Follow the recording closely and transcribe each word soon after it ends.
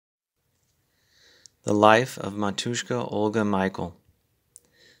The Life of Matushka Olga Michael.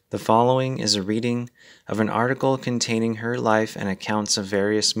 The following is a reading of an article containing her life and accounts of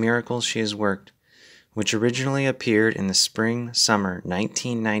various miracles she has worked, which originally appeared in the spring-summer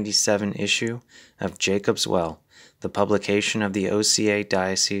 1997 issue of Jacob's Well, the publication of the OCA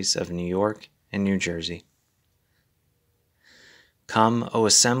Diocese of New York and New Jersey. Come, O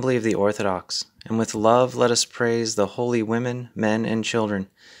Assembly of the Orthodox, and with love let us praise the holy women, men, and children,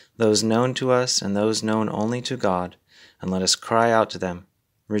 those known to us and those known only to God, and let us cry out to them,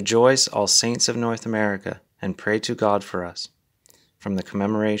 Rejoice, all saints of North America, and pray to God for us. From the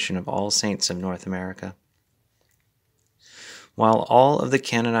Commemoration of All Saints of North America. While all of the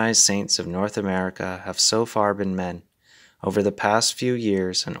canonized saints of North America have so far been men, over the past few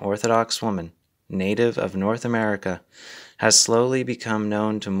years an Orthodox woman, native of North America, has slowly become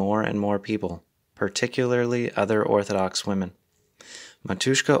known to more and more people, particularly other Orthodox women.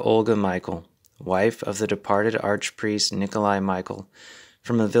 Matushka Olga Michael, wife of the departed archpriest Nikolai Michael,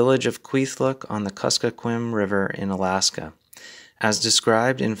 from the village of Kwethluk on the Kuskokwim River in Alaska, as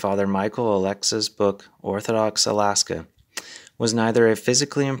described in Father Michael Alexa's book Orthodox Alaska, was neither a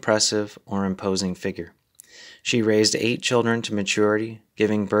physically impressive or imposing figure. She raised 8 children to maturity,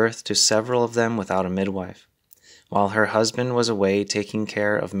 giving birth to several of them without a midwife. While her husband was away taking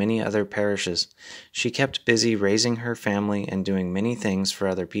care of many other parishes, she kept busy raising her family and doing many things for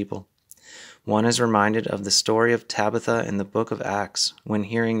other people. One is reminded of the story of Tabitha in the book of Acts, when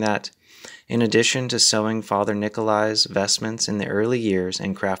hearing that, in addition to sewing Father Nikolai's vestments in the early years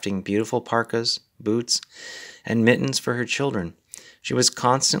and crafting beautiful parkas, boots, and mittens for her children, she was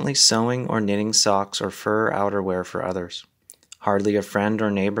constantly sewing or knitting socks or fur outerwear for others. Hardly a friend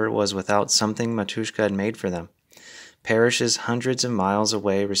or neighbor was without something Matushka had made for them. Parishes hundreds of miles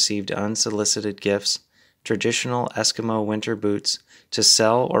away received unsolicited gifts, traditional Eskimo winter boots, to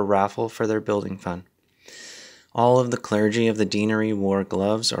sell or raffle for their building fund. All of the clergy of the deanery wore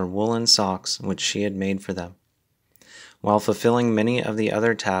gloves or woolen socks which she had made for them. While fulfilling many of the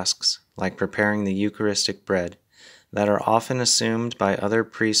other tasks, like preparing the Eucharistic bread, that are often assumed by other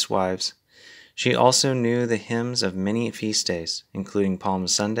priests' wives, she also knew the hymns of many feast days, including Palm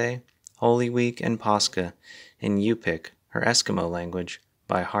Sunday, Holy Week, and Pascha, in Yupik, her Eskimo language,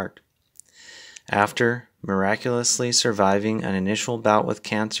 by heart. After miraculously surviving an initial bout with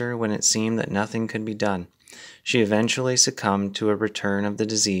cancer when it seemed that nothing could be done, she eventually succumbed to a return of the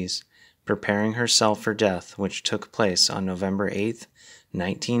disease, preparing herself for death, which took place on November 8,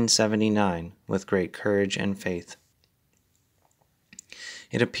 1979, with great courage and faith.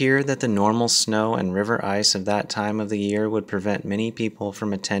 It appeared that the normal snow and river ice of that time of the year would prevent many people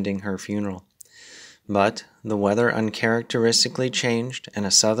from attending her funeral. But the weather uncharacteristically changed, and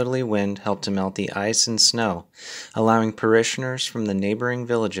a southerly wind helped to melt the ice and snow, allowing parishioners from the neighboring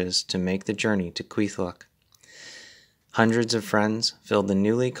villages to make the journey to Kwethluk. Hundreds of friends filled the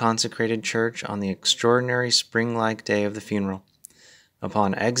newly consecrated church on the extraordinary spring-like day of the funeral.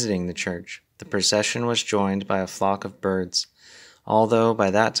 Upon exiting the church, the procession was joined by a flock of birds, although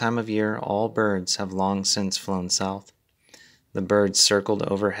by that time of year all birds have long since flown south. The birds circled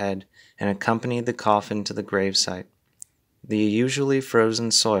overhead and accompanied the coffin to the gravesite. The usually frozen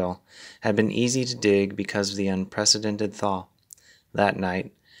soil had been easy to dig because of the unprecedented thaw. That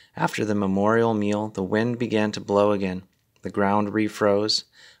night, after the memorial meal, the wind began to blow again. The ground refroze,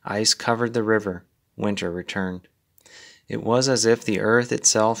 ice covered the river, winter returned. It was as if the earth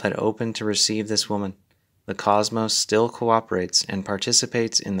itself had opened to receive this woman. The cosmos still cooperates and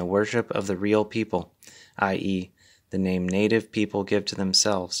participates in the worship of the real people, i.e., the name native people give to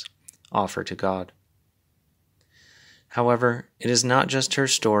themselves, offer to God. However, it is not just her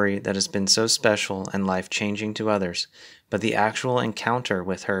story that has been so special and life-changing to others, but the actual encounter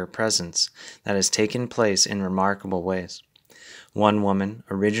with her presence that has taken place in remarkable ways. One woman,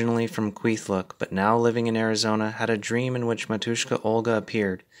 originally from Kwethluk but now living in Arizona, had a dream in which Matushka Olga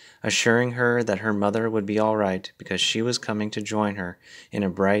appeared, assuring her that her mother would be all right because she was coming to join her in a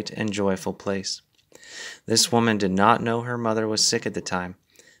bright and joyful place. This woman did not know her mother was sick at the time,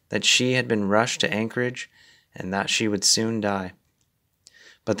 that she had been rushed to Anchorage, and that she would soon die.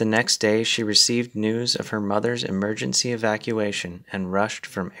 But the next day she received news of her mother's emergency evacuation and rushed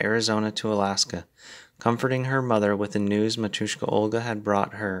from Arizona to Alaska, comforting her mother with the news Matushka Olga had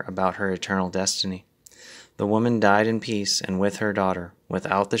brought her about her eternal destiny. The woman died in peace and with her daughter,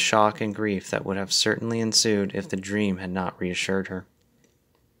 without the shock and grief that would have certainly ensued if the dream had not reassured her.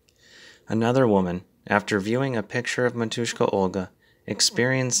 Another woman, after viewing a picture of Matushka Olga,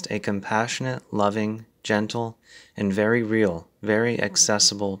 experienced a compassionate, loving, gentle, and very real, very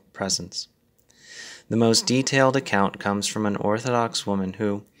accessible presence. The most detailed account comes from an Orthodox woman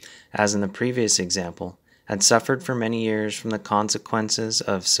who, as in the previous example, had suffered for many years from the consequences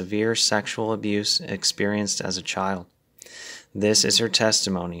of severe sexual abuse experienced as a child. This is her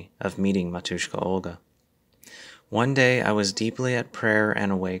testimony of meeting Matushka Olga. One day I was deeply at prayer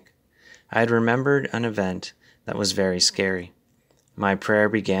and awake. I had remembered an event that was very scary. My prayer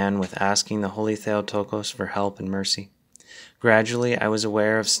began with asking the Holy Theotokos for help and mercy. Gradually, I was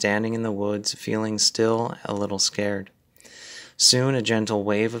aware of standing in the woods, feeling still a little scared. Soon a gentle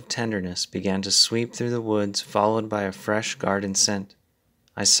wave of tenderness began to sweep through the woods, followed by a fresh garden scent.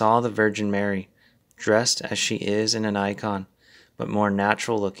 I saw the Virgin Mary, dressed as she is in an icon, but more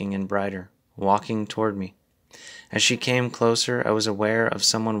natural-looking and brighter, walking toward me. As she came closer, I was aware of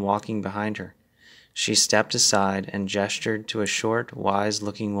someone walking behind her. She stepped aside and gestured to a short,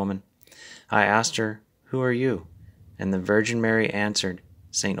 wise-looking woman. I asked her, "Who are you?" And the Virgin Mary answered,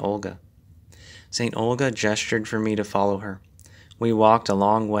 "Saint Olga." Saint Olga gestured for me to follow her. We walked a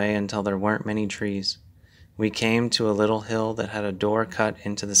long way until there weren't many trees. We came to a little hill that had a door cut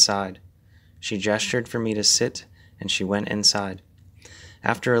into the side. She gestured for me to sit, and she went inside.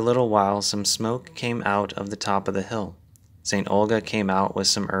 After a little while, some smoke came out of the top of the hill. Saint Olga came out with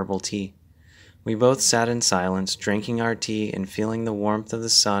some herbal tea. We both sat in silence, drinking our tea and feeling the warmth of the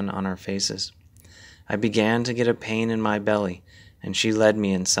sun on our faces. I began to get a pain in my belly, and she led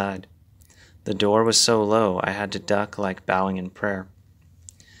me inside. The door was so low I had to duck like bowing in prayer.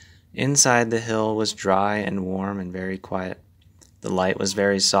 Inside the hill was dry and warm and very quiet. The light was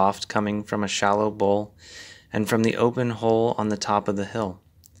very soft, coming from a shallow bowl and from the open hole on the top of the hill.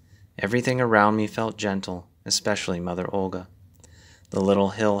 Everything around me felt gentle, especially Mother Olga. The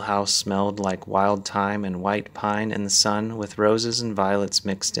little hill house smelled like wild thyme and white pine in the sun, with roses and violets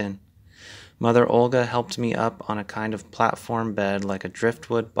mixed in. Mother Olga helped me up on a kind of platform bed like a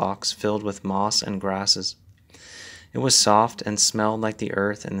driftwood box filled with moss and grasses. It was soft and smelled like the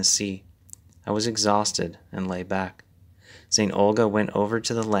earth and the sea. I was exhausted and lay back. Saint Olga went over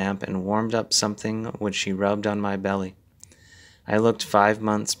to the lamp and warmed up something which she rubbed on my belly. I looked 5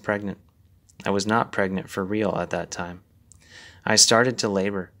 months pregnant. I was not pregnant for real at that time. I started to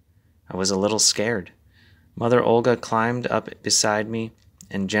labor. I was a little scared. Mother Olga climbed up beside me,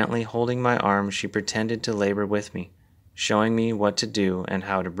 and gently holding my arm, she pretended to labor with me, showing me what to do and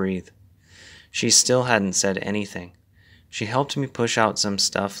how to breathe. She still hadn't said anything. She helped me push out some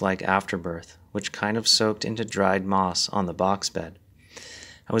stuff like afterbirth, which kind of soaked into dried moss on the box bed.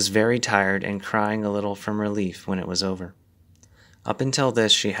 I was very tired and crying a little from relief when it was over. Up until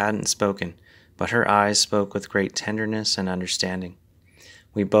this she hadn't spoken, but her eyes spoke with great tenderness and understanding.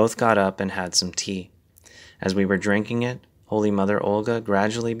 We both got up and had some tea. As we were drinking it, Holy Mother Olga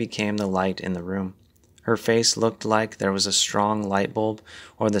gradually became the light in the room. Her face looked like there was a strong light bulb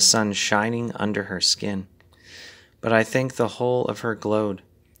or the sun shining under her skin. But I think the whole of her glowed.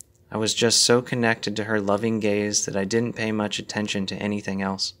 I was just so connected to her loving gaze that I didn't pay much attention to anything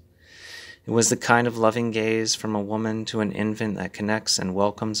else. It was the kind of loving gaze from a woman to an infant that connects and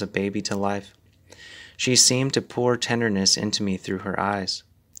welcomes a baby to life. She seemed to pour tenderness into me through her eyes.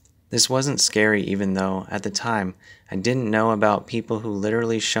 This wasn't scary, even though, at the time, I didn't know about people who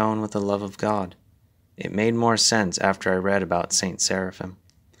literally shone with the love of God. It made more sense after I read about Saint Seraphim.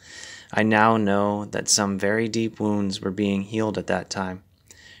 I now know that some very deep wounds were being healed at that time.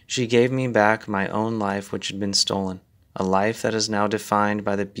 She gave me back my own life which had been stolen, a life that is now defined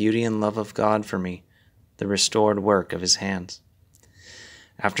by the beauty and love of God for me, the restored work of His hands.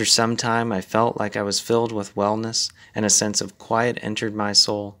 After some time I felt like I was filled with wellness, and a sense of quiet entered my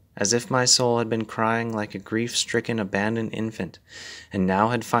soul, as if my soul had been crying like a grief-stricken abandoned infant, and now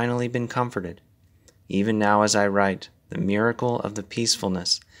had finally been comforted. Even now as I write, the miracle of the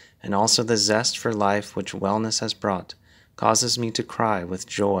peacefulness, and also the zest for life which wellness has brought, causes me to cry with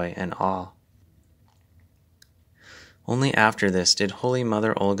joy and awe. Only after this did Holy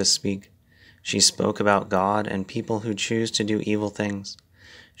Mother Olga speak. She spoke about God and people who choose to do evil things.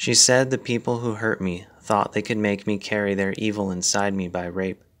 She said the people who hurt me thought they could make me carry their evil inside me by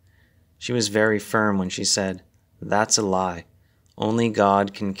rape. She was very firm when she said, "That's a lie. Only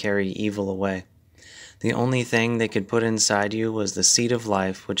God can carry evil away. The only thing they could put inside you was the seed of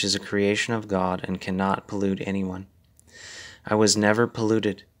life, which is a creation of God and cannot pollute anyone." I was never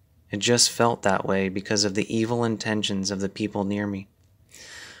polluted. It just felt that way because of the evil intentions of the people near me.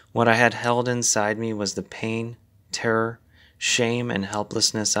 What I had held inside me was the pain, terror, shame, and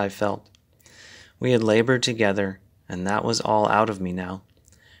helplessness I felt. We had labored together, and that was all out of me now.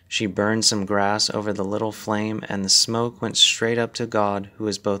 She burned some grass over the little flame, and the smoke went straight up to God, who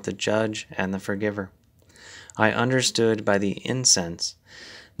is both the judge and the forgiver. I understood by the incense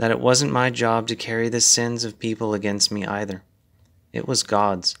that it wasn't my job to carry the sins of people against me either. It was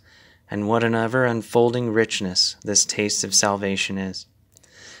God's, and what an ever-unfolding richness this taste of salvation is.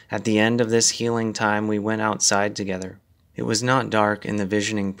 At the end of this healing time, we went outside together. It was not dark in the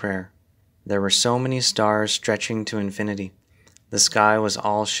visioning prayer. There were so many stars stretching to infinity. The sky was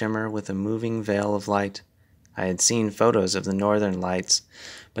all shimmer with a moving veil of light. I had seen photos of the northern lights,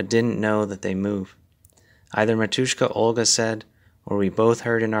 but didn't know that they move. Either Matushka Olga said, or we both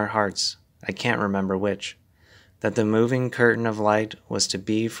heard in our hearts, I can't remember which, that the moving curtain of light was to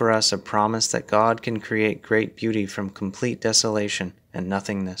be for us a promise that God can create great beauty from complete desolation and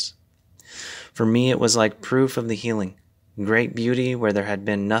nothingness. For me it was like proof of the healing, great beauty where there had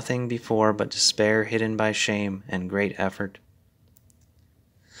been nothing before but despair hidden by shame and great effort.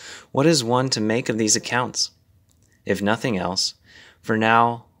 What is one to make of these accounts? If nothing else, for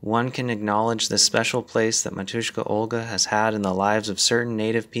now one can acknowledge the special place that Matushka Olga has had in the lives of certain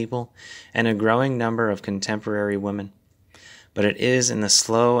native people and a growing number of contemporary women. But it is in the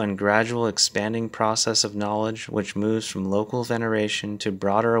slow and gradual expanding process of knowledge which moves from local veneration to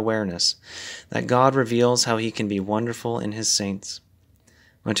broader awareness that God reveals how he can be wonderful in his saints.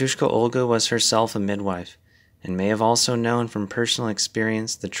 Matushka Olga was herself a midwife, and may have also known from personal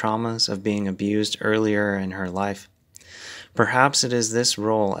experience the traumas of being abused earlier in her life. Perhaps it is this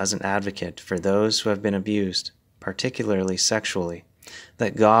role as an advocate for those who have been abused, particularly sexually,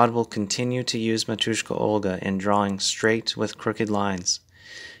 that God will continue to use Matushka Olga in drawing straight with crooked lines,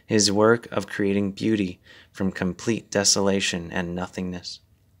 his work of creating beauty from complete desolation and nothingness.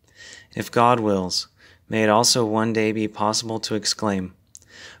 If God wills, may it also one day be possible to exclaim,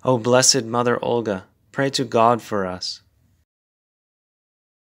 "O blessed Mother Olga, pray to God for us.